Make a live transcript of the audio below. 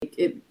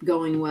it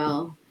going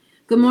well.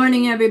 Good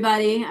morning,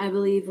 everybody. I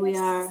believe we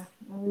are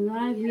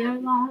live. We are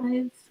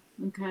live.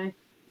 Okay.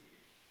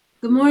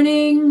 Good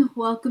morning.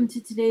 Welcome to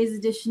today's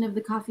edition of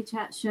the Coffee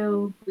Chat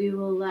Show. We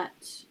will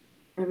let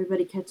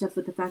everybody catch up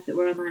with the fact that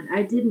we're online.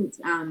 I did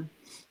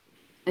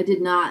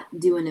not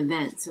do an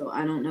event, so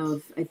I don't know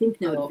if I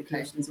think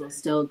notifications will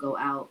still go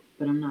out,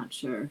 but I'm not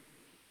sure.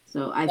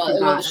 So I Well,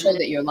 forgot. it'll show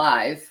that you're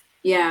live.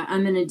 Yeah,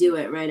 I'm gonna do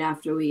it right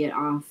after we get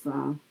off.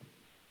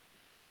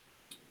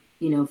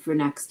 For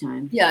next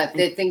time. Yeah,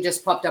 the thing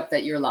just popped up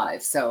that you're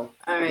live. So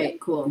all right,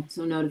 cool.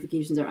 So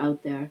notifications are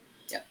out there.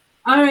 Yeah.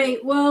 All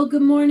right. Well,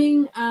 good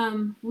morning.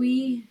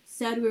 We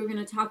said we were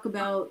going to talk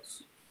about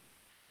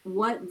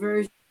what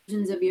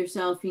versions of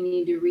yourself you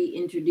need to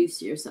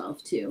reintroduce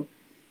yourself to.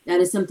 That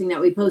is something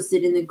that we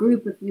posted in the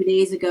group a few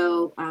days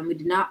ago. We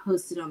did not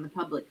post it on the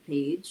public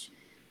page.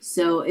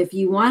 So if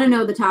you want to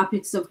know the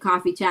topics of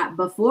Coffee Chat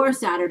before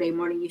Saturday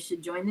morning, you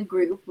should join the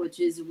group, which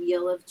is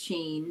Wheel of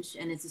Change,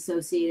 and it's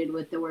associated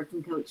with the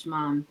Working Coach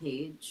Mom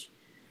page.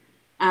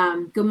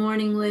 Good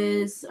morning,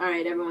 Liz. All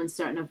right, everyone's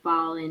starting to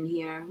fall in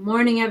here.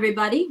 Morning,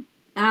 everybody.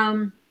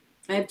 I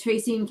have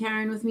Tracy and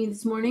Karen with me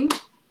this morning,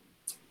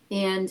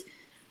 and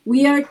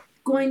we are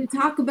going to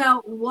talk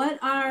about what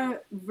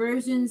are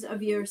versions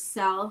of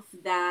yourself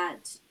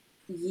that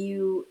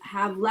you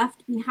have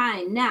left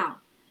behind. Now,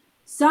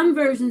 some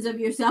versions of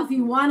yourself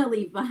you want to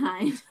leave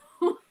behind,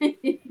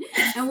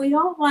 and we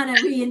don't want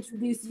to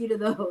reintroduce you to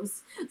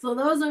those. So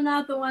those are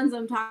not the ones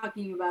I'm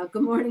talking about.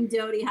 Good morning,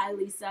 Dodie. Hi,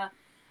 Lisa.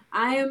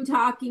 I am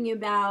talking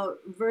about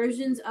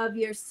versions of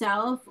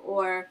yourself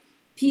or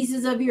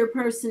pieces of your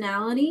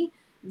personality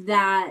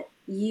that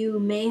you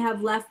may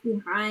have left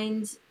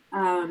behind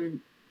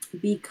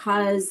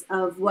because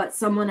of what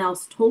someone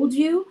else told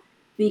you,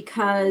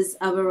 because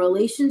of a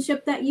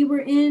relationship that you were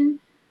in,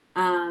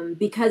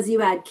 because you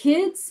had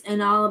kids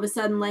and all of a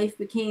sudden life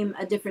became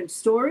a different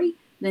story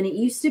than it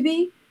used to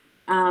be,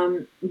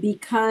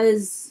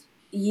 because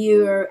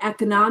your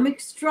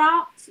economics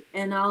dropped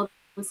and all of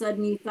a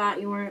sudden you thought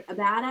you weren't a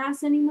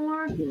badass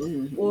anymore,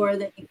 or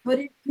that you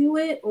couldn't do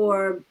it,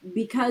 or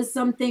because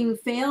something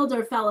failed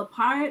or fell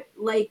apart.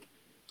 Like,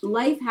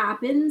 life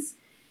happens,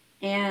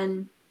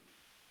 and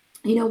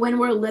when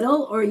we're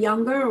little or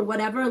younger or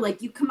whatever,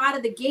 like, you come out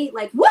of the gate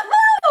like,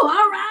 woohoo,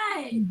 all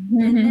right,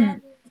 and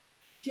then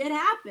shit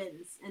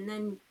happens, and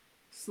then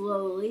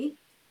slowly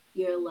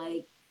you're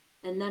like,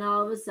 and then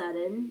all of a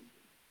sudden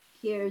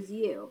here's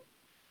you,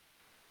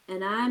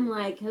 and I'm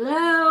like,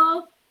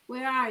 hello,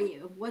 where are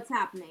you? What's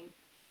happening?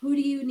 Who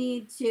do you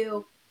need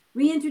to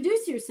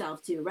reintroduce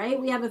yourself to,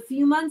 right? We have a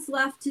few months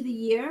left to the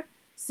year.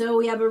 So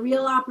we have a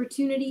real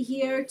opportunity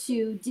here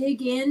to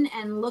dig in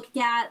and look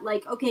at,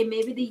 like, okay,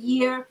 maybe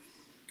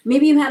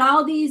you had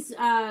all these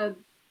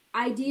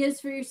ideas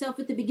for yourself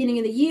at the beginning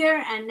of the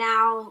year, and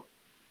now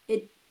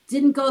it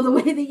didn't go the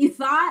way that you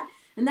thought.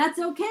 And that's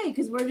okay,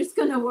 because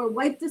we're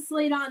wipe the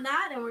slate on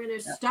that, and we're going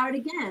to start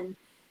again.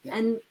 Yeah.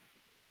 And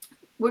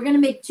we're going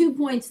to make 2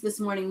 points this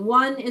morning.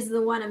 One is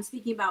the one I'm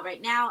speaking about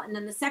right now. And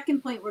then the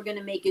second point we're going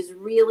to make is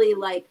really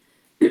like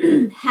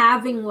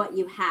having what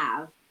you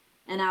have.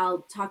 And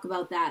I'll talk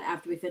about that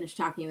after we finish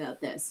talking about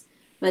this.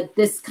 But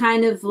this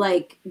kind of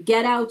like,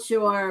 get out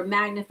your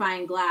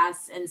magnifying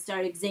glass and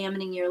start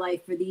examining your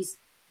life for these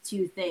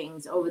two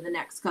things over the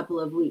next couple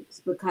of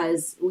weeks,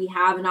 because we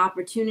have an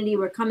opportunity.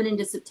 We're coming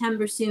into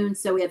September soon.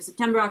 So we have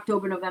September,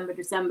 October, November,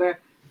 December,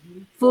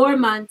 4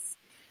 months.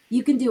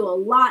 You can do a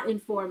lot in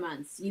 4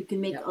 months. You can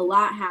make a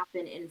lot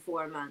happen in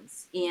 4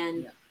 months.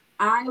 And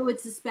I would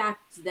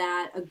suspect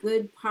that a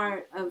good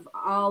part of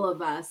all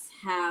of us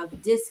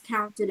have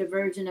discounted a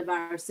version of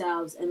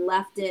ourselves and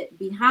left it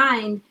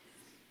behind.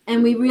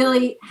 And we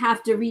really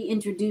have to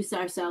reintroduce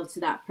ourselves to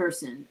that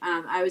person.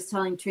 I was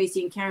telling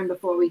Tracy and Karen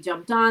before we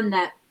jumped on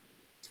that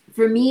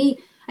for me,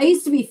 I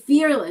used to be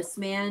fearless,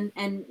 man.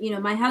 And,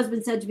 my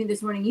husband said to me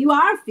this morning, you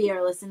are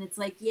fearless. And it's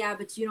like, yeah,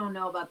 but you don't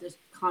know about the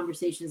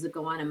conversations that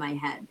go on in my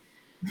head.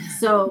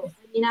 So,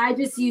 I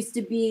just used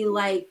to be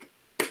like,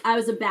 I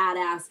was a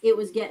badass. It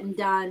was getting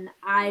done.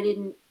 I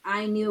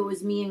knew it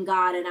was me and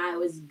God, and I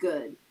was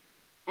good.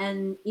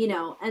 And,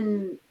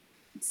 and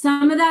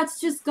some of that's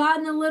just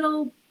gotten a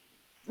little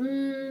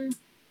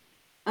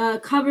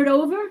covered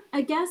over,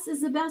 I guess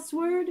is the best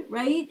word,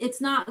 right?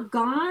 It's not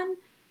gone,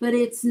 but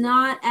it's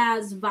not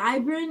as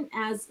vibrant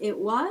as it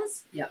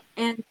was. Yeah.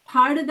 And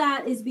part of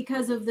that is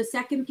because of the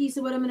second piece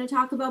of what I'm going to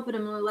talk about, but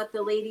I'm going to let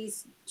the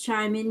ladies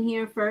chime in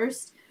here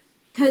first.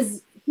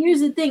 Because here's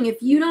the thing,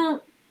 if you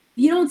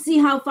don't see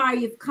how far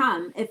you've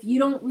come, if you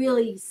don't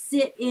really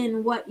sit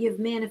in what you've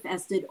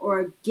manifested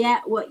or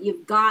get what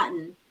you've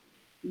gotten,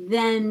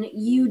 then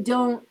you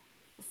don't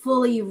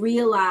fully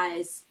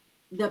realize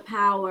the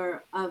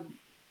power of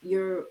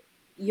your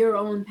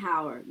own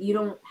power. You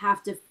don't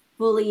have to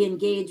fully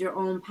engage your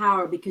own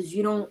power, because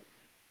you're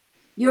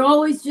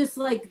always just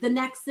like the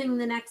next thing.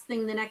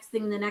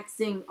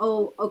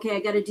 Oh, okay,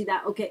 I got to do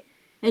that. Okay.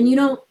 And you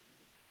don't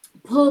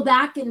pull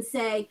back and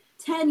say,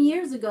 10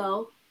 years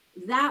ago,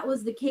 that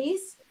was the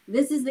case.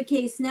 This is the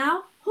case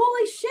now.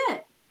 Holy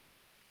shit.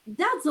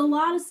 that's a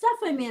lot of stuff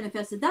I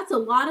manifested. That's a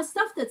lot of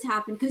stuff that's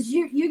happened because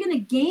you're gonna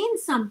gain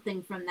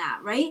something from that,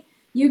 right?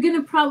 You're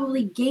gonna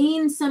probably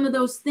gain some of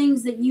those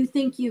things that you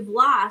think you've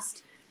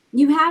lost.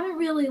 You haven't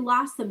really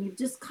lost them. You've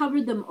just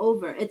covered them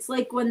over. It's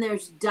like when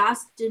there's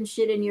dust and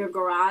shit in your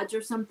garage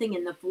or something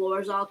and the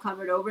floor's all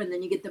covered over, and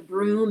then you get the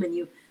broom and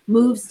you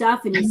move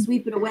stuff and you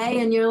sweep it away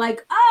and you're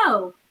like,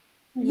 oh,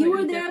 you Like were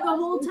you did there the last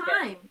whole weekend.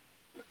 time.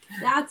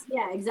 That's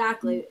yeah,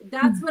 exactly.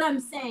 That's what I'm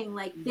saying.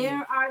 Like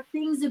there are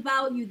things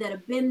about you that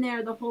have been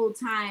there the whole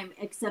time,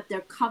 except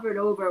they're covered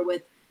over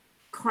with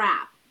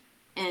crap.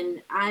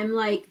 And I'm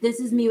like, this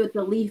is me with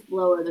the leaf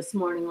blower this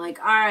morning. Like,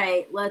 all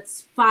right,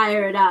 let's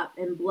fire it up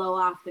and blow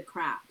off the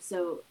crap.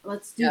 So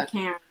let's do Yeah.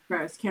 Karen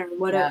first. Karen,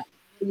 Yeah.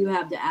 do you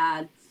have to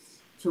add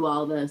to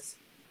all this?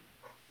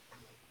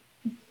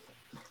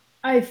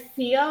 I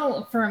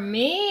feel for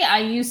me, I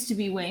used to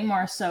be way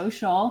more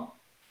social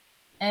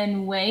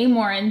and way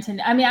more into,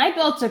 I mean, I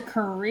built a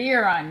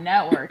career on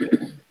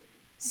networking.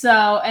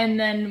 So, and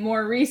then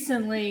more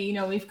recently, you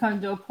know, we've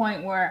come to a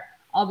point where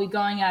I'll be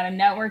going out and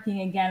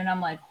networking again, and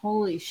I'm like,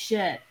 holy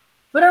shit.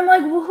 But I'm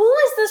like, well, who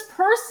is this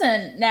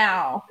person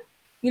now?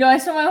 You know, I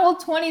spent my whole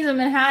 20s in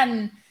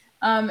Manhattan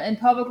in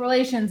public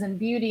relations and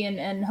beauty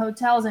and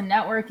hotels and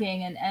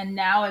networking. And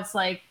now it's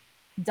like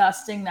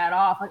dusting that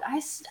off. Like,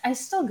 I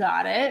still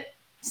got it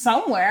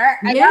somewhere.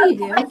 I Yeah, got you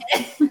do.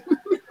 it.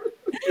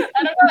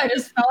 I don't know. I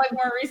just felt like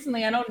more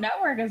recently I don't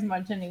network as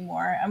much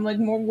anymore. I'm like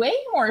way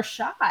more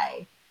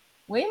shy,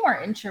 way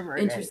more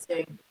introverted.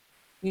 Interesting.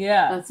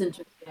 Yeah. That's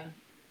interesting.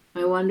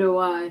 I wonder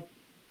why.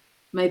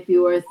 Might be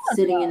worth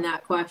sitting in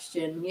that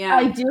question. Yeah.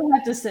 I do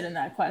have to sit in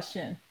that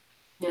question.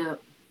 Yeah.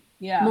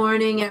 Yeah.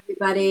 Morning,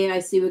 everybody. I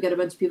see we got a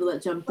bunch of people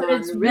that jumped But on.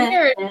 it's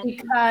weird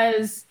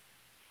because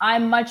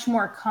I'm much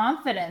more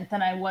confident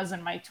than I was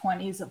in my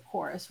 20s, of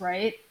course,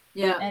 right?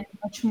 Yeah. And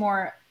much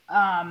more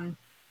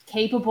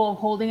capable of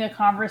holding a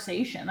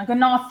conversation, like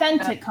an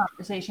authentic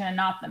conversation and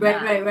not the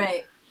mask.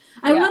 Right.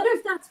 I wonder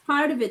if that's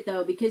part of it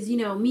though, because you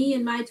know, me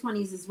in my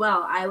 20s as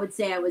well, I would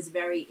say I was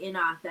very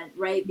inauthentic,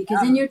 right?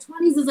 Because in your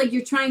 20s is like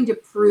you're trying to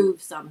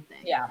prove something.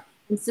 Yeah.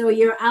 And so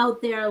you're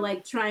out there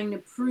like trying to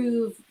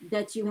prove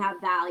that you have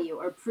value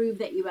or prove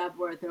that you have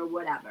worth or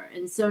whatever.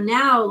 And so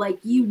now like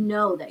you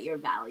know that you're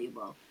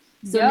valuable.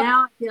 So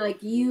now I feel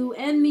like you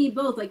and me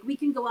both, like we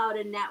can go out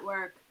and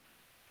network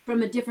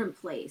from a different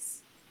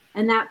place.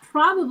 And that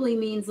probably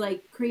means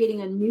like creating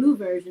a new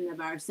version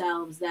of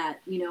ourselves that,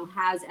 you know,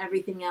 has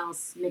everything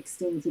else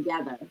mixed in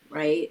together,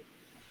 right?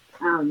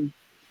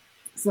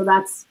 So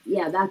that's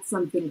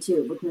something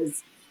too,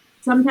 because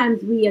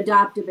sometimes we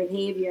adopt a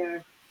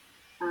behavior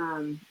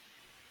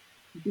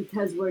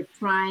because we're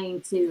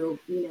trying to,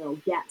 you know,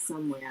 get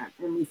somewhere,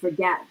 and we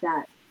forget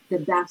that the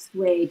best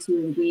way to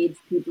engage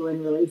people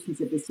in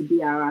relationship is to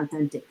be our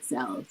authentic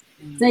selves.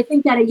 So I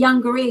think at a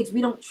younger age,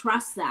 we don't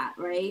trust that,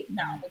 right?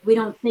 No. We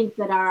don't think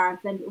that our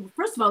authentic,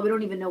 first of all, we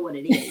don't even know what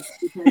it is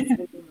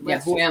because Yeah,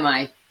 who am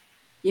I?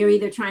 You're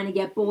either trying to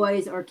get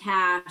boys or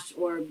cash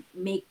or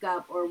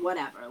makeup or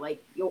whatever,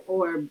 like,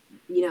 or,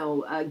 you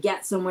know,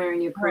 get somewhere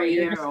in your career. Right,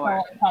 you're just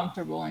or so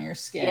uncomfortable in your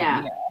skin.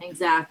 Yeah,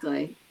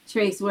 exactly.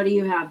 Trace, what do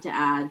you have to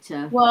add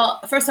to? Well,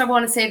 first I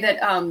want to say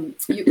that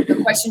the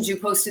questions you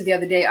posted the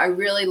other day, I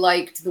really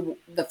liked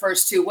the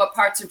first two. What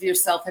parts of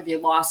yourself have you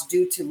lost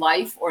due to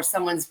life or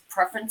someone's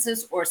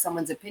preferences or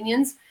someone's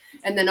opinions?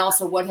 And then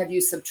also, what have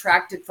you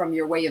subtracted from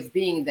your way of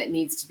being that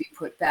needs to be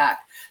put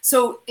back?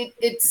 So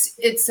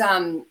it's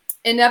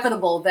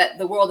inevitable that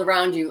the world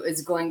around you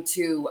is going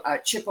to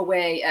chip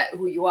away at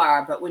who you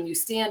are. But when you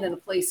stand in a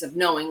place of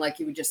knowing, like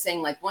you were just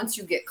saying, like once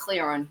you get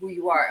clear on who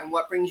you are and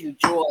what brings you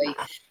joy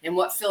and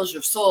what fills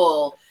your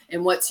soul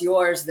and what's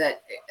yours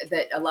that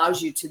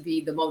allows you to be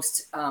the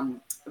most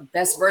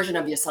best version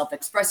of yourself,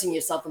 expressing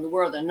yourself in the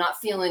world and not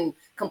feeling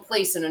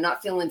complacent and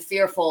not feeling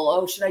fearful.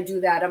 Oh, should I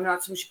do that? I'm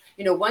not so sure.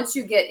 You know, once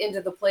you get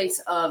into the place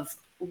of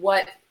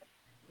what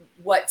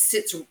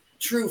sits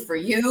true for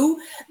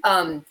you,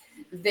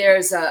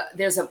 there's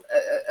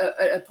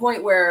a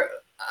point where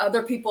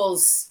other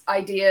people's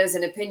ideas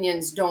and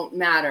opinions don't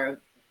matter.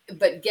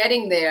 But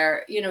getting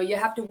there, you know, you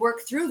have to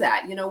work through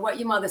that. You know, what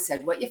your mother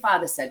said, what your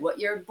father said, what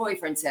your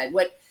boyfriend said,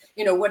 what,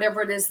 you know,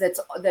 whatever it is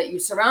that you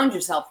surround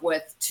yourself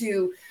with,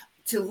 to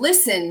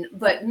listen,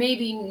 but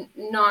maybe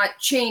not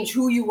change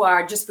who you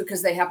are just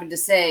because they happen to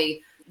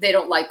say they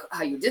don't like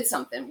how you did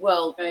something.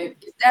 Well, Right.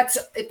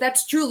 if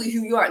that's truly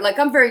who you are, like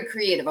I'm very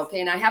creative, okay,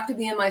 and I have to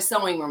be in my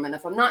sewing room, and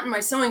if I'm not in my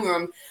sewing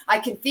room, I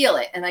can feel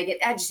it, and I get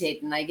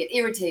agitated, and I get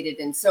irritated,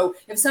 and so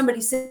if somebody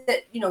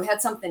said, you know,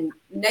 had something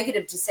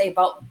negative to say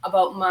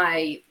about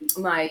my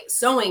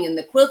sewing and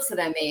the quilts that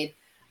I made,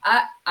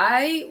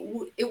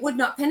 it would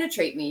not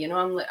penetrate me, you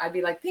know. I'd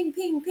be like ping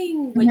ping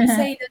ping when you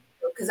say that,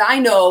 because I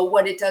know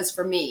what it does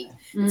for me.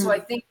 And so I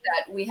think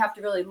that we have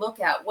to really look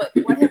at what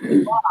have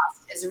we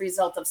lost as a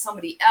result of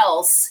somebody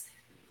else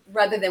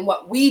rather than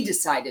what we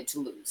decided to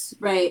lose.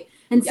 Right.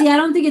 And see, I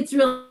don't think it's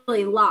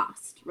really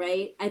lost,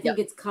 right? I think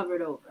it's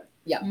covered over.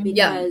 Yeah.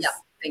 Because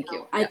Thank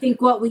you. I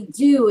think what we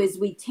do is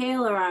we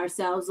tailor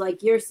ourselves,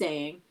 like you're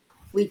saying,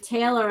 we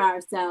tailor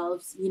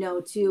ourselves, you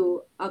know,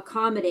 to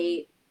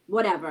accommodate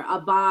whatever, a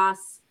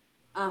boss,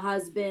 a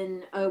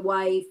husband, a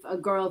wife, a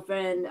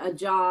girlfriend, a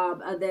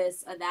job, a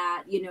this, a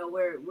that, you know,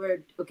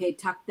 we're okay,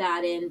 tuck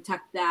that in,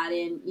 tuck that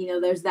in. You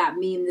know, there's that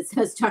meme that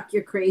says tuck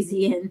your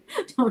crazy in,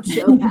 don't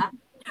show that.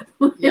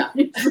 Yeah.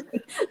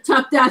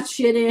 Tuck that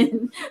shit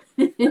in.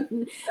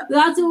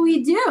 That's what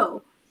we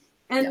do.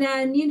 And Yeah.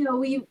 then, you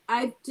know,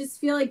 I just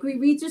feel like we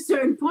reach a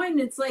certain point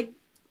and it's like,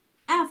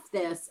 F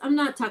this. I'm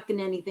not tucking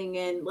anything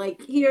in.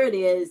 Like, here it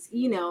is.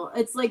 You know,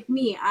 it's like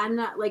me. I'm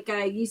not like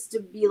I used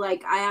to be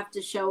like, I have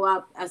to show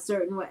up a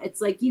certain way.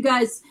 It's like you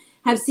guys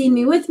have seen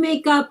me with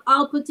makeup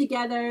all put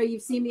together.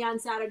 You've seen me on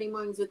Saturday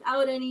mornings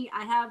without any.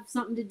 I have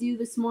something to do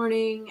this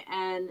morning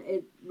and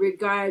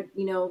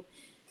you know,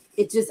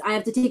 it just, I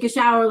have to take a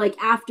shower like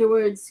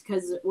afterwards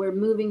because we're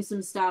moving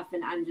some stuff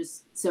and I'm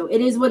just, so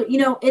it is what, you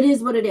know, it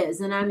is what it is.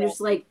 And I'm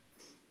just like,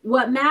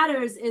 what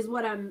matters is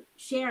what I'm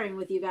sharing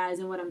with you guys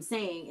and what I'm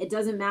saying. It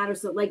doesn't matter.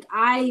 So like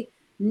I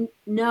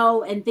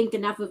know and think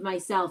enough of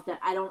myself that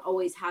I don't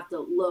always have to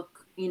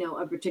look, you know,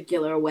 a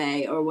particular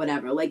way or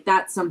whatever. Like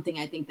that's something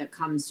I think that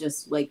comes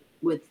just like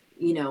with,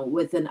 you know,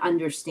 with an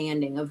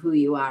understanding of who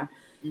you are.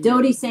 Mm-hmm.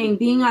 Dodie saying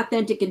being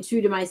authentic and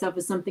true to myself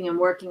is something I'm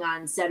working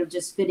on instead of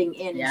just fitting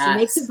in. Yes. And she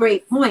makes a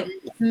great point.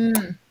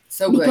 Mm-hmm.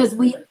 So good. Because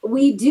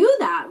we do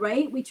that,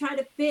 right? We try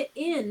to fit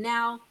in.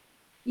 Now,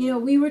 you know,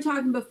 we were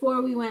talking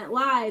before we went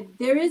live,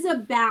 there is a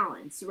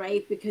balance,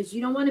 right? Because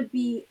you don't want to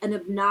be an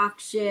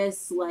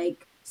obnoxious,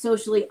 like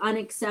socially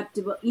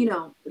unacceptable, you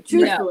know,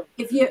 truthfully.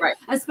 Yeah. If you're, right.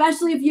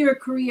 Especially if you're a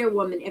career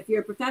woman, if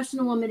you're a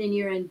professional woman and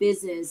you're in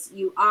business,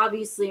 you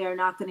obviously are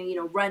not going to, you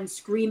know, run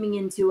screaming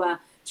into a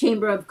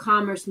Chamber of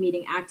Commerce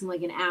meeting acting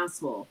like an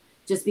asshole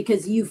just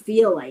because you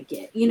feel like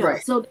it, you know.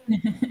 Right. So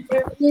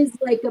there is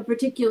like a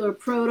particular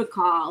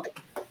protocol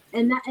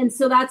and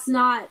so that's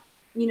not,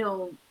 you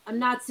know, I'm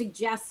not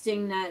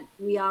suggesting that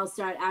we all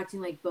start acting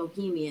like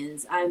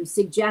bohemians. I'm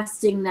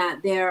suggesting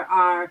that there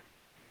are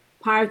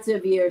parts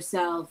of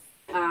yourself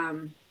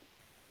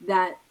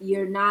that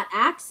you're not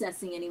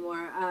accessing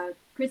anymore.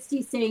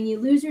 Christy's saying you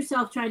lose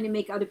yourself trying to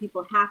make other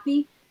people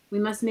happy. We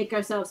must make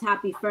ourselves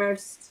happy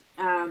first.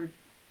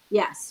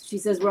 Yes, she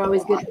says we're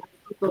always good to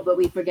people, but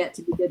we forget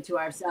to be good to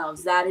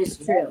ourselves. That is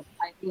true.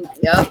 I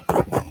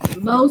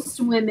think most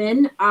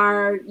women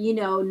are, you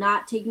know,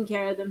 not taking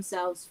care of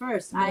themselves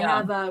first. I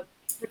have a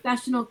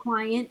professional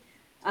client,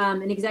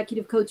 an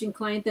executive coaching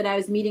client that I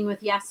was meeting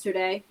with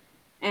yesterday.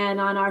 And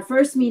on our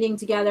first meeting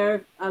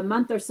together a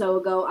month or so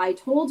ago, I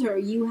told her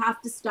you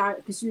have to start,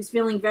 because she was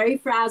feeling very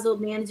frazzled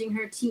managing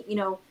her team, you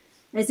know.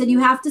 I said, you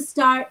have to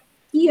start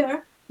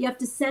here. You have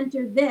to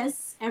center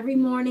this every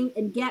morning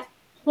and get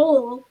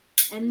whole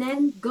and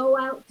then go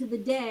out to the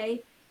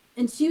day.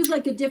 And she was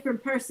like a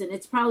different person.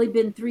 It's probably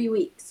been 3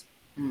 weeks.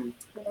 I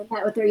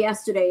met with her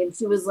yesterday and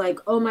she was like,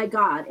 oh my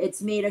God,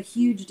 it's made a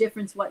huge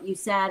difference what you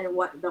said and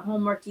what the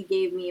homework you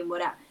gave me and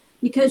whatever.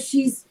 Because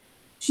she's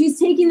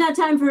taking that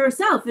time for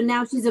herself and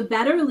now she's a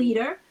better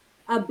leader,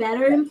 a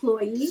better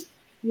employee,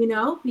 you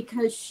know,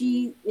 because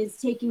she is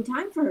taking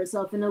time for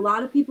herself. And a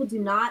lot of people do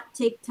not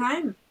take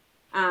time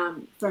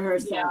for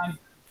herself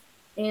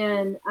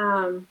and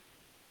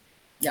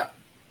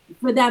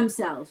for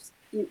themselves.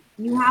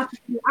 You have to,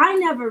 I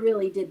never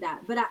really did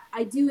that, but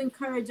I do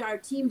encourage our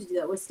team to do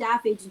that with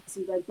staff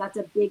agency. Like that's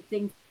a big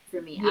thing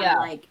for me. I'm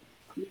like,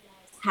 you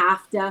guys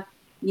have to,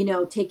 you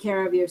know, take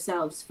care of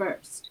yourselves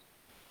first.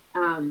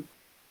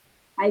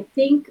 I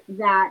think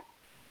that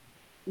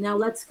now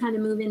let's kind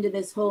of move into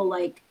this whole,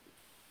 like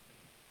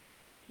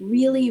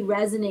really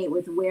resonate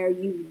with where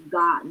you've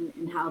gotten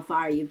and how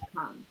far you've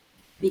come,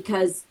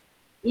 because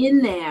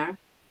in there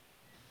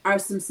are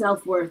some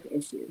self-worth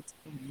issues.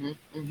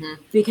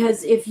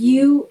 Because if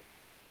you,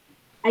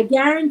 I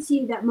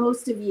guarantee that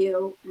most of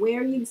you,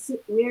 where you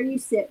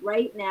sit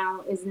right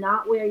now is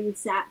not where you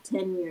sat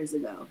 10 years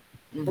ago.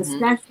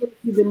 Especially if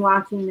you've been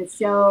watching the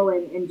show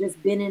and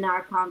just been in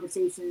our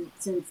conversation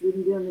since we've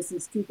been doing this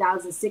since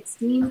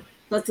 2016.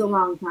 That's a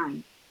long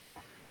time.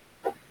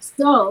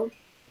 So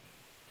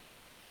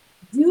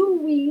do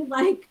we,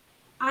 like,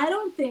 I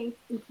don't think,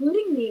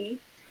 including me,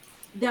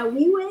 that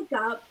we wake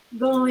up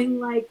going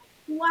like,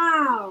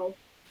 wow,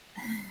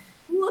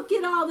 look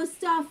at all the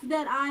stuff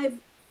that I've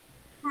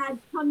had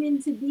come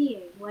into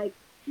being. Like,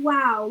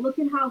 wow, look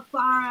at how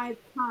far I've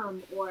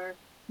come, or,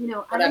 you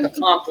know, what I've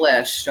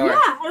accomplished.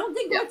 I don't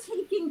think we're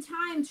taking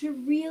time to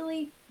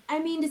really, I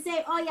mean, to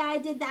say, oh yeah, I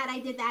did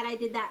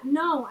that.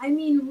 No, I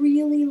mean,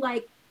 really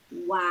like,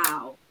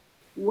 wow,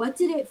 what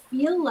did it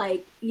feel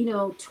like, you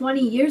know,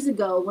 20 years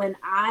ago when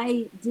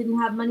I didn't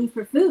have money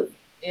for food?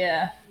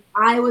 Yeah.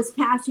 I was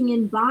cashing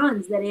in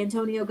bonds that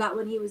Antonio got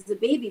when he was a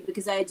baby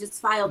because I had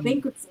just filed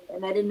bankruptcy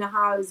and I didn't know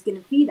how I was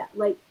going to feed it.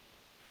 Like,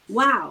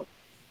 wow.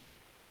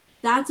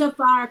 That's a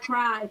far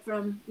cry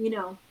from, you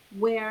know,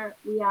 where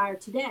we are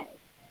today.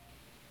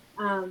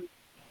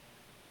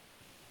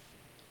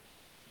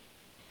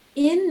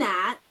 In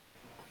that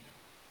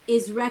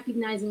is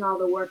recognizing all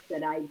the work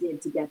that I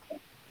did to get there.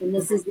 And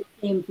this is the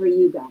same for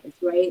you guys,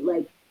 right?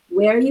 Like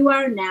where you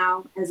are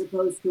now, as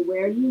opposed to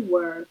where you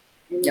were,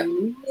 And Yep.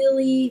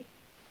 really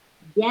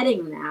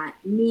getting that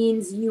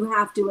means you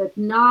have to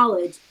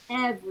acknowledge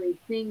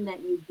everything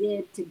that you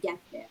did to get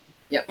there.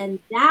 Yep. And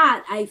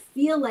that, I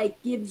feel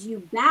like, gives you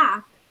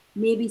back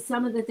maybe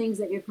some of the things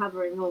that you're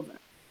covering over,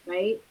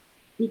 right?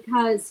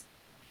 Because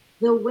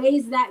the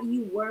ways that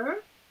you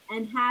were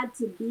and had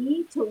to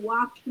be to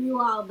walk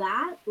through all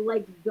that,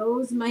 like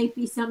those might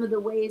be some of the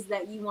ways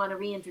that you want to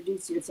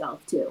reintroduce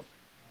yourself to,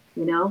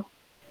 you know?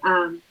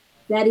 Um,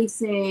 Betty's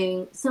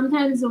saying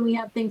sometimes when we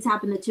have things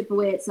happen that chip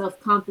away at self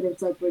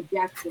confidence, like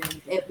rejection,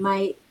 it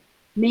might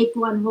make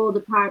one hold a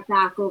part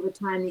back over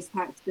time. These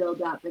parts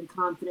build up and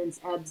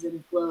confidence ebbs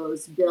and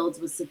flows, builds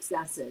with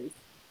successes.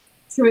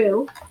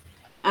 True.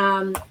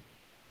 Um,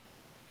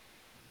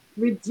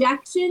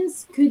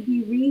 Rejections could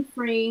be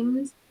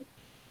reframed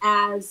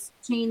as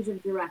change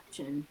of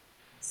direction.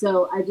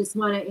 So I just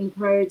want to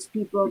encourage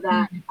people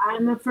that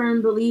I'm a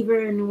firm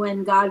believer in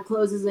when God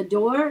closes a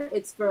door,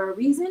 it's for a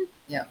reason.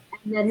 Yeah.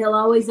 And that he'll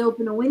always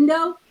open a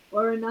window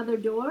or another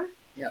door.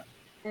 Yeah.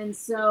 And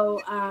so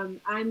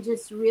I'm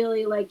just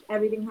really like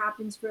everything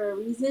happens for a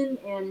reason.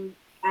 And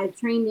I've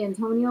trained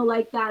Antonio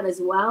like that as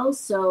well.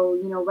 So,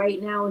 you know,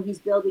 right now he's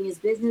building his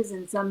business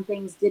and some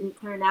things didn't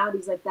turn out.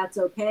 He's like, that's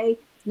okay.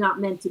 It's not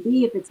meant to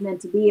be. If it's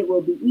meant to be, it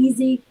will be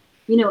easy.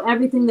 You know,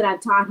 everything that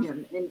I've taught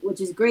him, and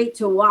which is great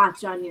to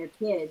watch on your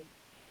kid,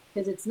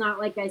 because it's not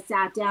like I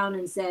sat down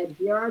and said,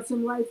 here are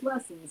some life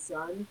lessons,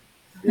 son.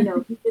 You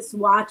know, he just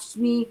watched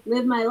me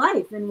live my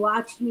life and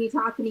watched me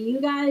talking to you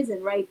guys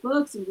and write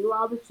books and do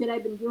all the shit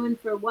I've been doing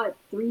for what,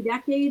 3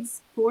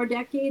 decades, 4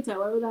 decades,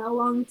 however the hell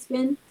long it's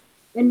been.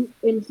 And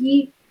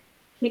he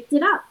picked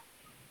it up.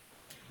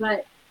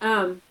 But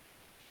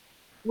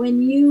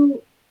when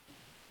you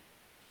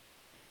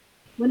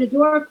when a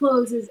door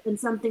closes and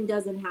something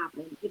doesn't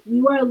happen, if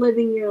you are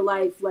living your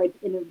life like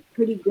in a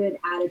pretty good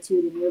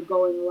attitude and you're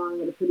going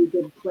along at a pretty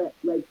good clip,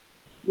 like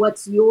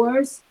what's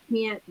yours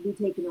can't be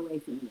taken away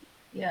from you.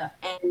 Yeah.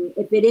 And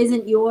if it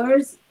isn't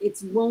yours,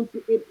 it's won't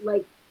it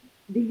like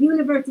the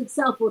universe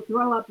itself will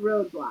throw up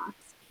roadblocks.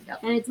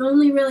 Yep. And it's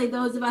only really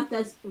those of us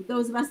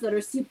that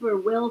are super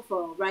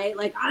willful, right?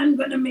 Like I'm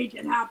gonna make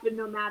it happen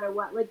no matter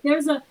what. Like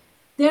there's a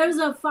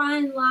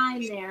fine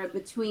line there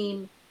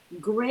between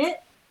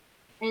grit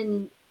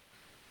and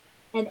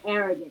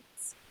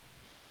arrogance.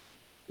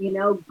 You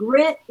know,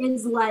 grit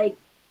is like,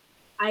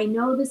 I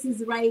know this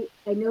is right.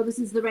 I know this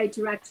is the right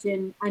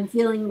direction. I'm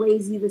feeling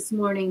lazy this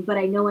morning, but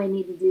I know I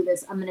need to do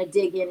this. I'm going to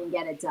dig in and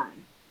get it done.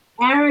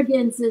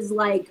 Arrogance is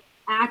like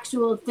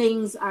actual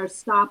things are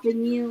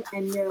stopping you,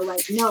 and you're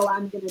like, no,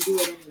 I'm going to do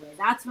it anyway.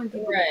 That's when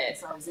people get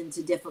themselves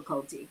into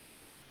difficulty,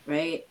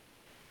 right?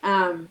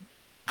 Can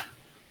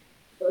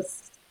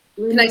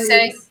I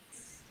say?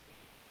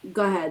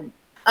 Go ahead.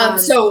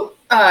 So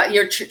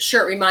your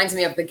shirt reminds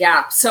me of the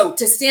gap. So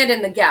to stand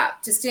in the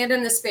gap, to stand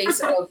in the space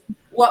of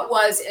what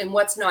was and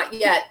what's not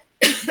yet.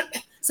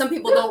 Some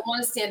people don't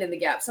want to stand in the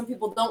gap. Some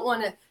people don't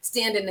want to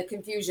stand in the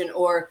confusion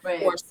or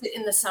sit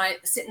in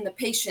the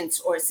patience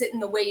or sit in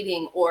the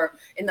waiting or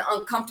in the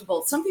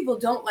uncomfortable. Some people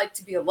don't like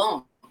to be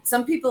alone.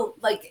 Some people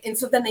like, and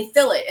so then they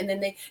fill it, and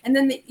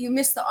then you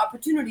miss the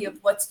opportunity of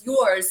what's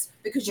yours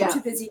because you're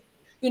too busy,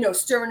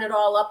 stirring it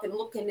all up and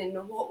looking and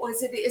what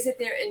was it? Is it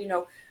there?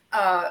 And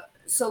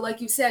so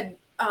like you said,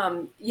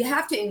 you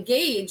have to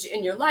engage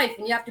in your life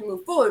and you have to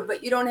move forward,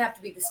 but you don't have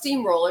to be the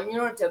steamroller, and you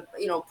don't have to,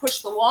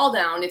 push the wall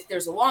down if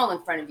there's a wall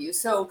in front of you.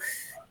 So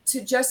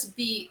to just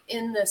be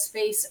in the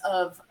space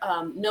of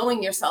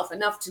knowing yourself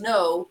enough to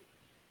know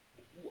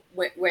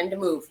when to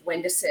move,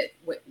 when to sit,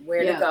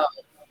 where to go.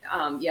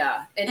 And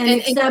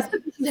just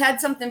because you had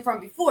something from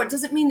before, it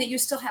doesn't mean that you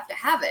still have to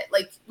have it.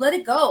 Like, let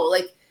it go.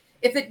 Like,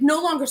 if it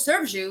no longer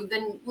serves you,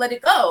 then let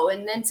it go.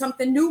 And then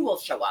something new will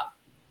show up.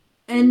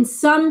 And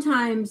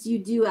sometimes you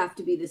do have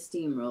to be the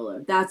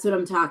steamroller. That's what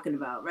I'm talking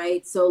about,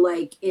 right? So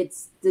like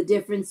it's the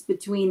difference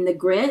between the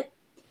grit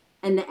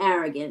and the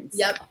arrogance.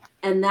 Yep.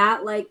 And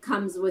that like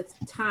comes with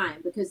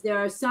time, because there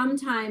are some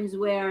times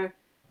where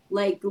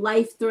like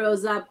life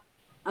throws up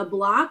a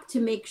block to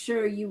make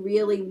sure you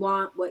really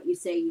want what you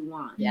say you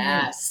want.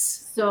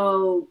 Yes.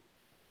 So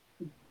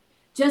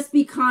just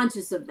be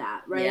conscious of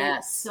that, right?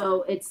 Yes.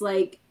 So it's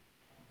like,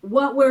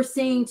 what we're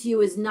saying to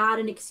you is not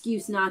an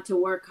excuse not to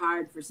work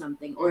hard for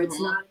something, or it's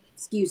not an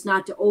excuse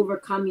not to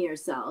overcome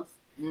yourself.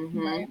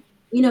 Right?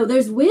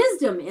 There's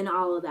wisdom in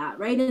all of that,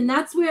 right? And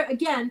that's where,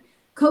 again,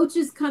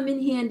 coaches come in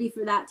handy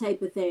for that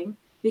type of thing,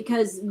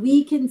 because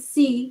we can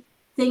see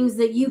things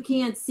that you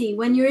can't see.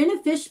 When you're in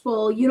a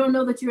fishbowl, you don't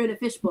know that you're in a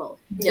fishbowl.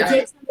 Yeah. It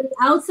takes somebody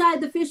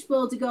outside the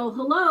fishbowl to go,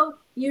 hello,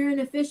 you're in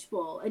a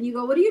fishbowl. And you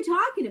go, what are you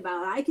talking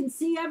about? I can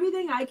see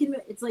everything.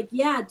 It's like,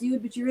 yeah,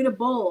 dude, but you're in a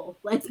bowl.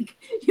 Like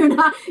you're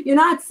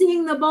not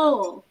seeing the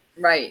bowl.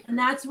 Right. And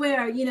that's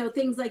where,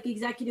 things like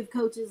executive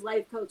coaches,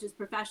 life coaches,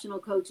 professional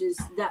coaches,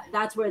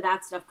 that's where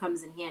that stuff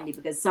comes in handy,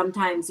 because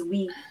sometimes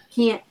you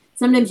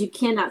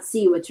cannot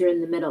see what you're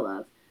in the middle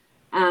of.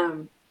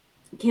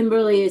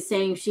 Kimberly is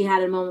saying she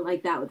had a moment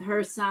like that with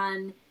her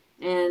son.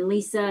 And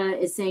Lisa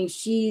is saying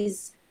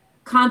she's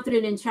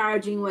confident in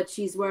charging what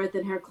she's worth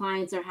and her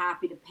clients are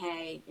happy to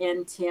pay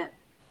and tip.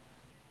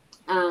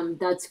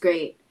 That's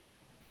great.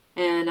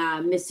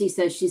 And Misty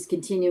says she's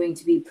continuing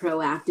to be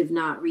proactive,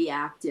 not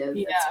reactive.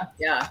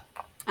 Yeah.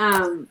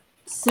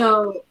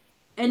 So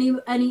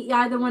any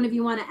either one of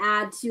you want to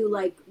add to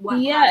like what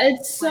Yeah, happens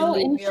it's when so we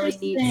really need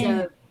interesting to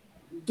that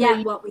get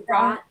you what we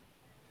brought, got?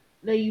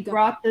 that you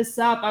brought this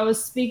up. I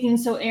was speaking,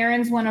 so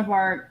Erin's one of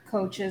our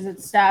coaches at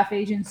staff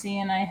agency,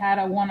 and I had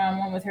a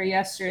one-on-one with her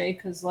yesterday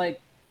because,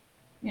 like,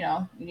 you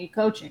know, you need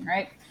coaching,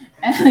 right?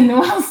 And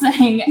Noelle's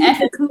saying,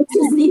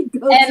 Coaches need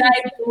and coaches.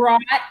 I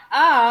brought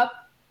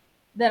up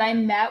that I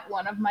met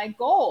one of my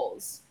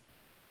goals.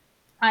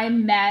 I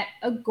met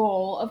a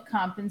goal of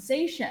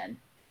compensation.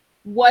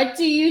 What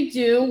do you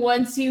do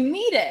once you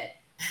meet it?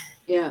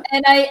 Yeah.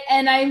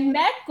 And I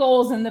met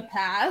goals in the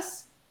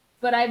past,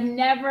 but I've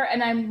never,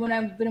 and when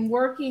I've been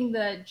working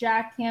the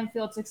Jack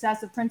Canfield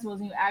successive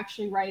principles and you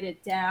actually write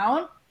it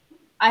down,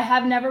 I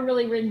have never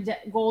really written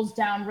goals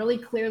down really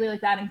clearly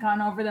like that and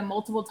gone over them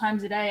multiple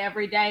times a day,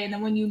 every day. And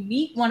then when you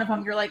meet one of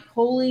them, you're like,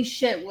 holy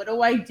shit, what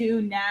do I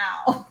do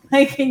now?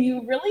 Like, and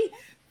you really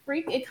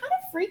it kind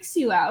of freaks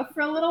you out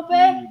for a little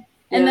bit.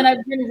 And then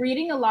I've been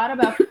reading a lot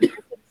about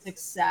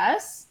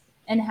success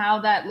and how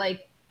that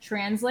like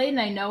translate. And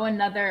I know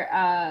another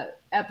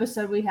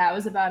episode we have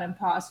is about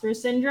imposter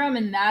syndrome.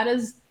 And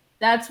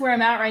that's where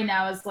I'm at right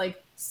now, is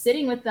like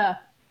sitting with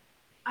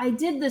I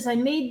did this, I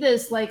made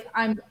this, like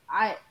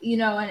you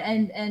know,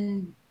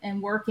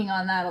 and working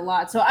on that a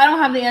lot. So I don't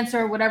have the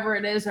answer or whatever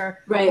it is or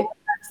Right. what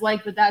that's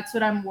like, but that's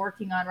what I'm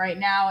working on right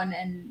now.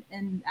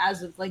 And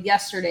as of like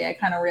yesterday, I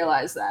kind of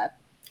realized that.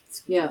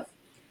 Yeah.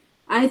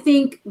 I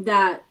think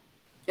that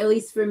at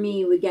least for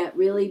me, we get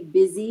really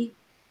busy.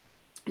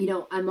 You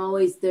know,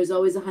 there's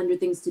always 100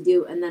 things to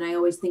do. And then I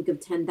always think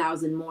of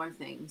 10,000 more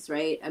things,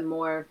 right? And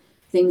more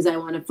things I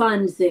want to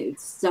fund,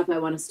 stuff I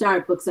want to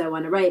start, books I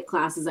want to write,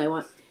 classes I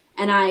want.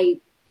 And I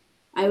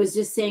was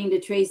just saying to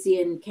Tracy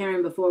and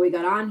Karen before we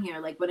got on here,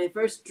 like when I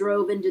first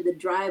drove into the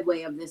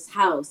driveway of this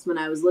house, when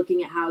I was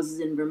looking at houses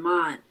in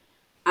Vermont,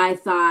 I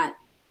thought,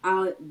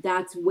 oh,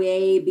 that's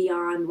way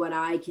beyond what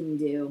I can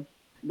do.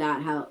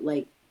 That how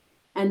like,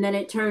 and then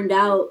it turned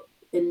out,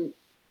 and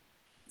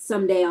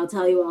someday I'll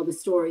tell you all the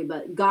story,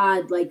 but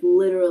God like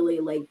literally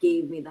like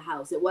gave me the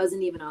house. It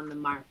wasn't even on the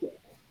market.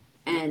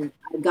 And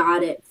I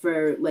got it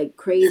for like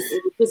crazy.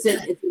 It was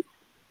just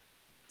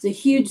it's a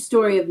huge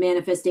story of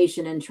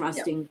manifestation and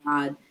trusting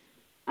God.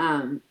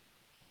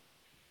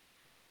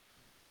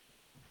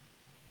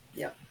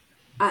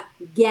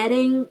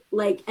 Getting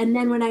like, and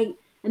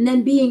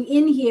then being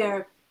in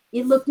here,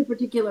 it looked a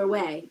particular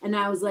way. And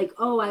I was like,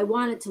 oh, I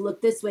want it to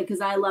look this way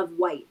because I love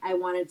white. I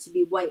want it to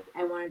be white.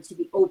 I want it to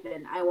be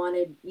open. I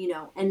wanted,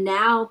 and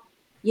now,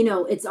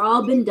 it's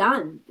all been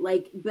done.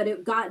 Like, but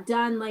it got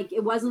done. Like,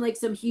 it wasn't like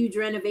some huge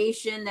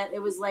renovation that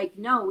it was like,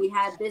 no, we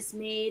had this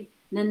made.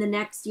 And then the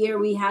next year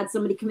we had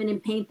somebody come in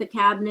and paint the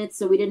cabinets.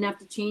 So we didn't have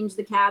to change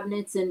the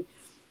cabinets. And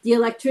the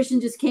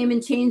electrician just came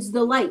and changed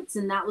the lights.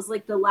 And that was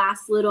like the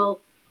last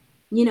little,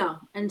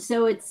 and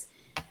so it's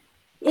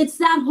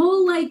that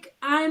whole like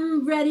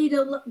I'm ready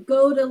to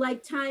go to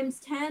like times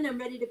 10. I'm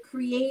ready to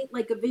create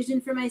like a vision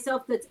for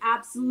myself that's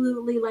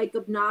absolutely like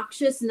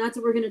obnoxious, and that's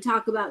what we're going to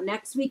talk about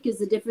next week, is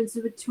the difference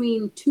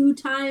between 2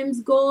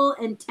 times goal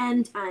and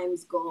 10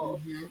 times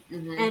goal.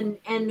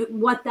 And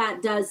what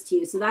that does to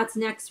you. So that's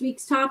next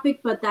week's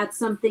topic, but that's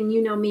something,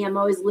 me, I'm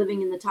always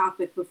living in the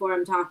topic before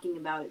I'm talking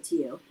about it to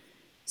you.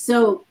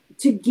 So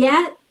to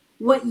get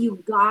what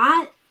you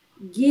got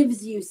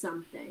gives you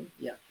something.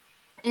 Yeah.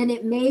 And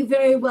it may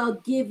very well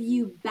give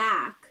you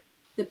back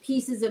the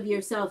pieces of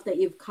yourself that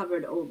you've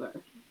covered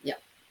over. Yeah.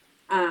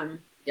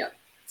 Yeah.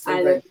 So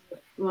either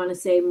you want to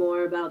say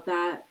more about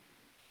that?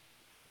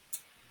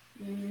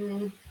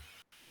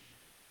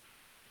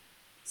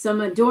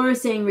 Some Dora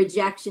saying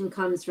rejection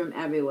comes from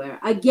everywhere.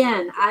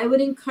 Again, I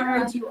would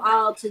encourage you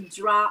all to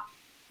drop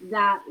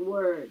that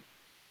word.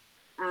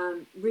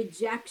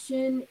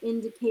 Rejection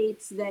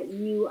indicates that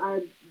you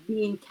are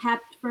being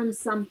kept from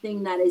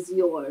something that is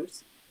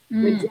yours.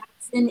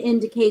 Rejection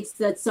indicates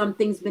that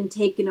something's been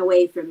taken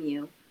away from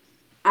you.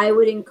 I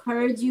would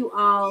encourage you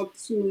all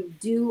to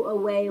do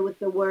away with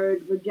the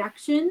word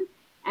rejection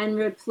and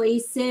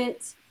replace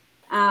it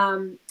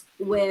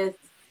with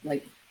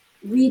like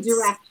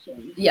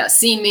redirection. Yeah,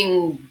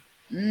 seeming.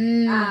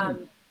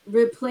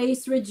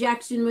 Replace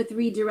rejection with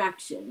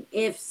redirection.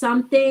 If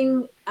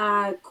something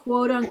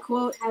quote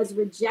unquote has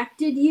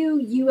rejected you,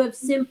 you have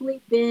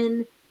simply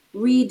been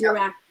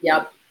redirected.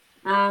 Yep.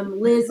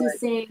 Liz is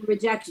saying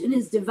rejection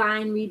is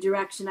divine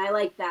redirection. I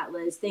like that,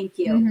 Liz. Thank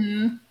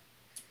you.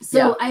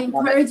 So I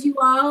encourage you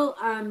all.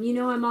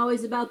 I'm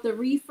always about the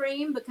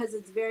reframe because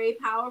it's very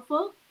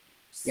powerful.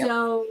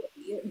 So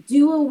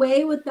do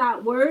away with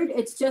that word.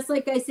 It's just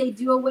like I say,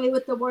 do away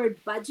with the word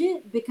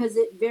budget, because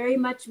it very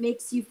much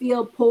makes you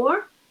feel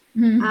poor.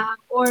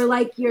 Or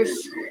like you're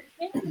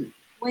shrinking.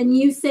 When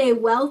you say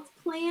wealth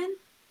plan,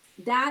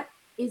 that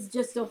is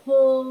just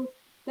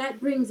that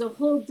brings a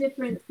whole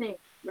different thing,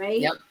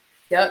 right?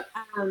 Yep.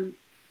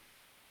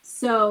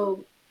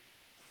 So.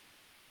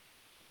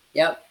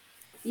 Yep.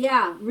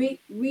 Yeah,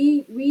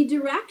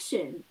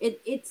 redirection.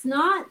 It's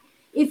not,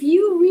 if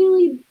you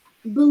really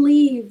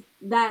believe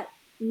that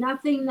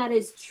nothing that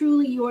is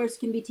truly yours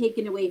can be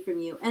taken away from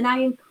you. And I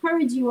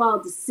encourage you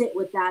all to sit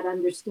with that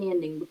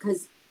understanding,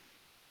 because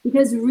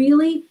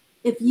really,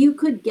 if you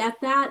could get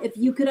that, if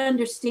you could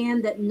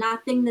understand that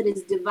nothing that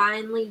is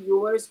divinely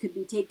yours could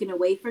be taken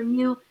away from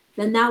you,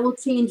 then that will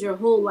change your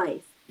whole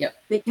life. Yep.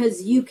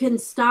 Because you can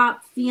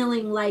stop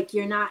feeling like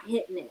you're not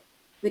hitting it,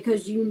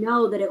 because you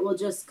know that it will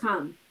just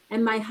come.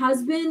 And my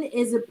husband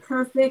is a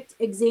perfect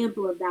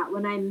example of that.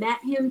 When I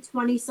met him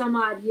 20 some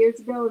odd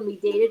years ago and we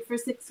dated for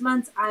 6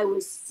 months, I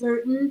was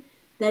certain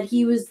that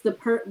he was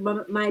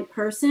my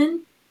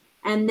person.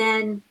 And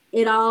then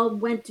it all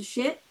went to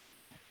shit,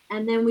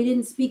 and then we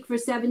didn't speak for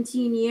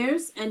 17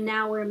 years, and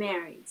now we're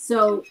married.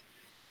 So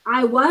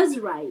I was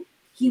right.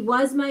 He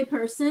was my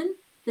person.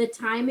 The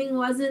timing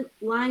wasn't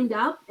lined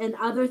up, and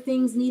other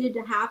things needed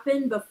to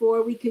happen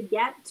before we could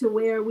get to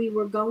where we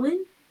were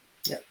going.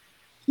 Yep.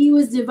 He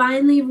was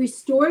divinely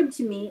restored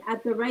to me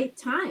at the right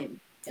time.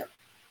 Yep.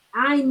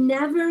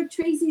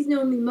 Tracy's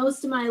known me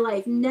most of my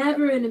life.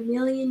 Never in a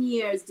million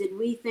years did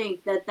we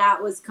think that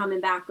that was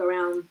coming back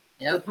around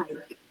the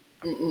pike.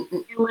 And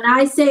when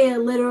I say it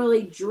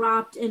literally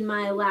dropped in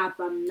my lap,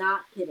 I'm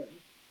not kidding.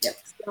 Yep.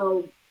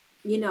 So,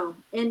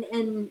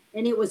 and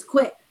it was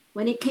quick.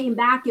 When it came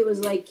back, it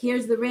was like,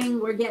 here's the ring,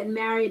 we're getting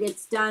married,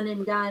 it's done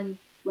and done.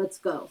 Let's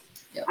go.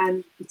 Yep.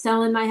 I'm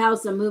selling my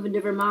house, I'm moving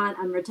to Vermont,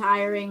 I'm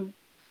retiring.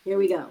 Here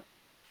we go.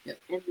 Yep.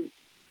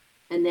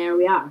 And there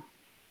we are.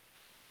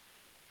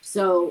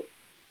 So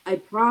I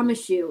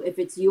promise you, if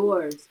it's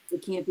yours,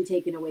 it can't be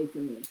taken away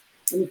from you.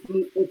 And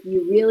if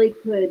you really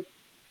could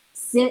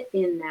sit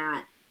in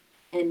that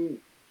and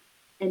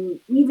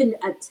even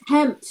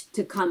attempt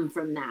to come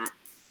from that,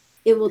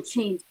 it will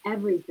change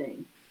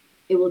everything.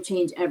 It will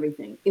change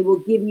everything. It will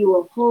give you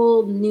a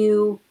whole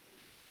new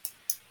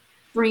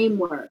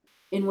framework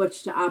in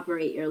which to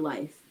operate your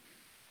life.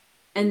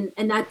 And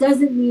that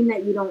doesn't mean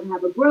that you don't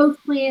have a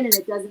growth plan, and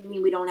it doesn't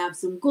mean we don't have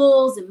some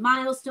goals and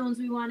milestones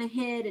we want to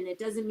hit, and it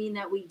doesn't mean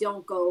that we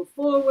don't go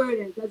forward,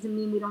 and it doesn't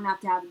mean we don't have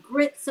to have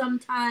grit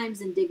sometimes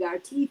and dig our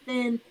teeth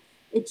in.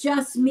 It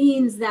just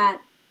means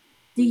that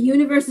the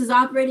universe is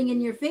operating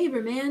in your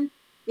favor, man.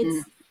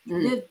 It's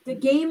the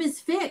game is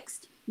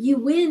fixed. You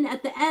win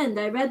at the end.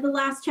 I read the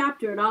last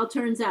chapter. It all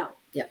turns out.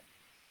 Yeah.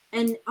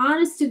 And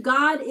honest to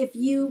God, if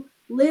you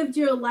lived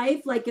your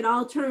life like it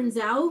all turns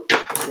out,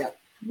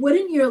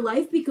 wouldn't your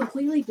life be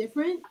completely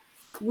different?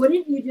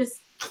 Wouldn't you just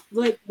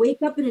like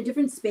wake up in a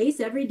different space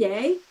every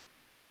day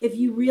if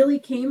you really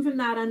came from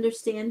that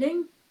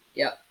understanding?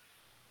 Yeah.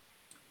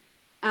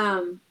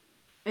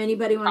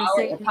 Anybody want to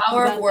say the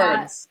power of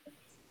words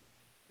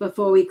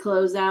before we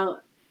close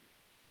out?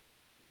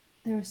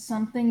 There's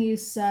something you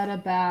said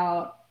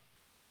about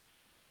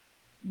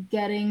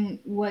living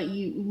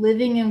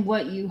in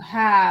what you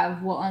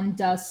have will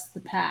undust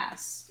the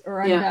past or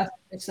undust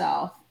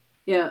yourself.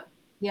 Yeah.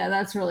 Yeah,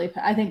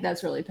 I think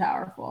that's really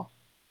powerful.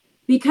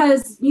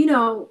 Because,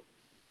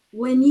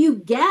 when you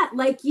get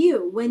what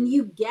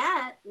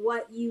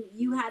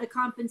you had a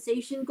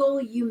compensation goal,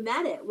 you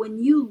met it. When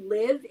you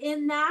live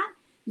in that,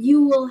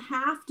 you will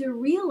have to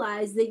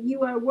realize that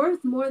you are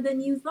worth more than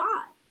you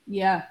thought.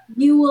 Yeah.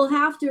 You will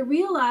have to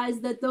realize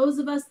that those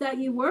of us that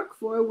you work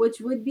for,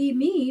 which would be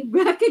me,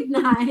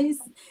 recognize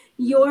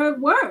your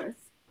worth.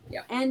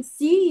 Yeah. And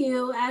see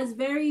you as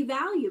very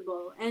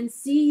valuable and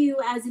see you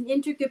as an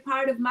intricate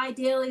part of my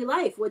daily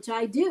life, which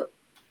I do.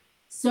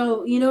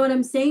 So, you know what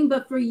I'm saying?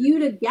 But for you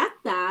to get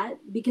that,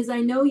 because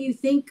I know you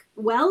think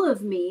well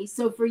of me,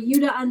 so for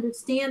you to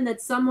understand that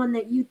someone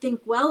that you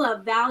think well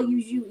of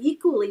values you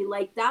equally,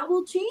 like that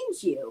will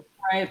change you.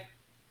 Right.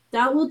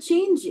 That will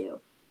change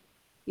you,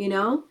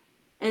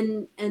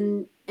 and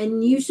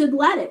you should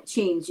let it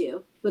change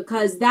you,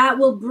 because that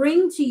will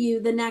bring to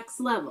you the next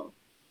level.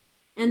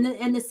 And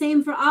the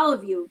same for all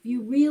of you. If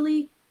you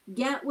really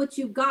get what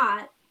you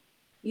got,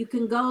 you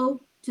can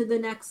go to the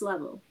next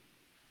level.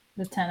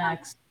 The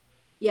 10x.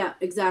 Yeah,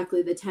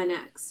 exactly. The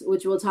 10x,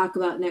 which we'll talk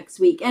about next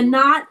week. And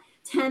not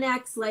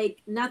 10x,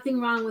 like nothing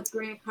wrong with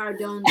Grant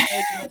Cardone's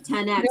version of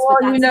 10x,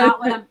 but that's not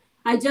what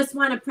I just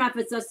want to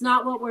preface. That's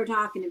not what we're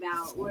talking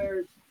about.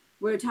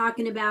 We're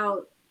talking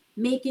about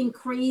making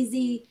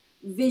crazy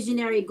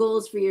visionary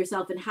goals for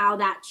yourself and how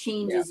that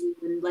changes you,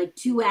 and like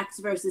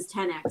 2x versus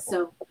 10x.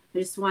 So I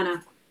just want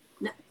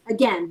to,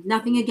 again,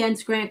 nothing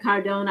against Grant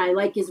Cardone. I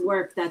like his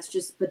work.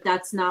 But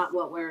that's not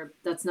where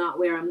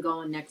I'm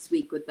going next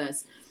week with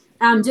this.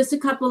 Just a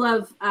couple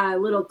of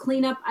little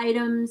cleanup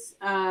items.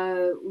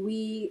 I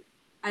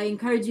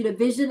encourage you to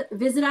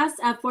visit us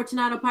at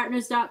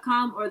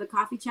fortunatopartners.com or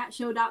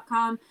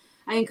thecoffeechatshow.com.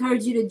 I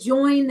encourage you to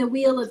join the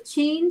Wheel of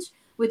Change,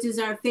 which is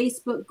our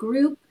Facebook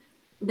group.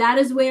 That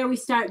is where we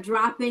start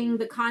dropping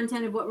the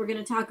content of what we're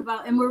going to talk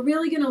about. And we're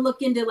really going to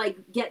look into like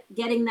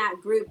getting that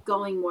group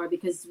going more,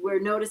 because we're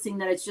noticing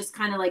that it's just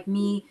kind of like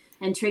me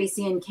and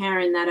Tracy and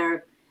Karen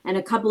and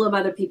a couple of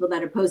other people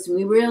that are posting.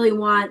 We really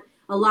want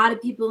a lot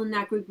of people in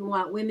that group. We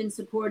want women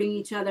supporting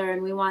each other,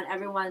 and we want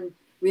everyone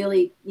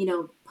really,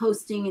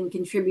 posting and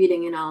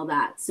contributing and all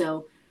that.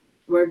 So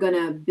we're going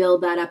to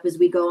build that up as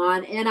we go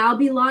on. And I'll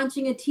be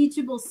launching a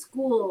teachable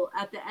school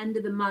at the end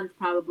of the month,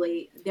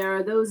 probably. There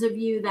are those of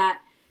you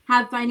that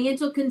have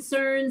financial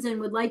concerns and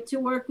would like to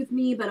work with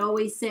me, but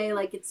always say,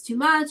 like, it's too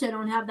much. I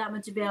don't have that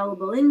much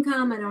available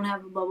income. I don't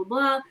have blah, blah,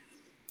 blah.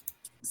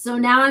 So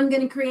now I'm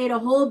going to create a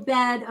whole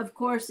bed of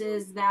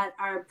courses that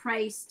are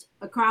priced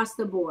across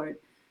the board.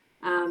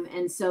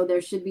 And so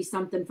there should be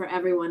something for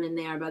everyone in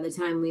there by the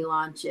time we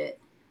launch it.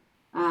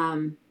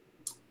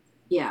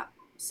 Yeah.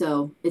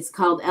 So it's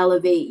called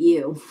Elevate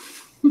You.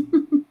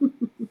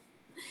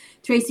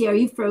 Tracy, are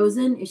you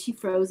frozen? Is she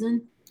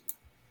frozen?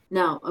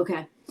 No.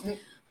 Okay.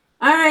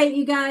 All right,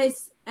 you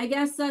guys. I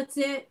guess that's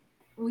it.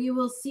 We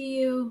will see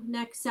you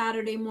next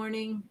Saturday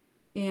morning.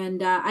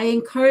 And I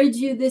encourage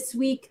you this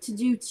week to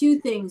do two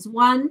things.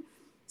 One,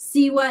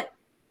 see what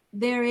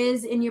there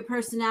is in your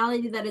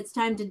personality that it's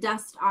time to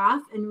dust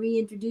off and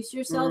reintroduce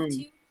yourself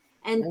to.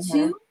 And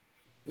two,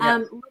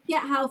 look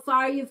at how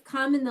far you've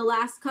come in the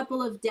last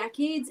couple of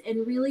decades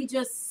and really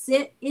just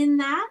sit in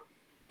that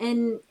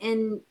and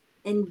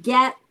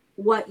get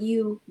what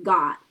you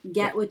got,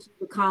 what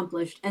you've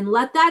accomplished, and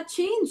let that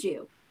change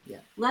you.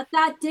 Let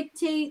that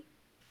dictate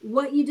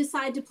what you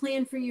decide to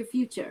plan for your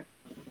future.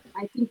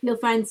 I think you'll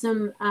find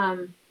some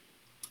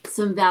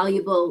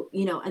valuable,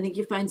 I think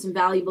you'll find some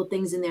valuable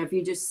things in there if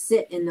you just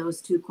sit in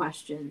those two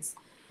questions.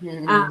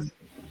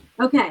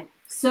 Okay,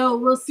 so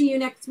we'll see you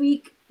next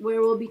week,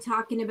 where we'll be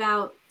talking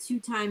about 2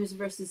 times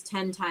versus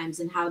 10 times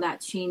and how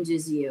that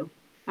changes you.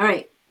 All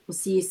right, we'll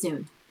see you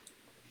soon.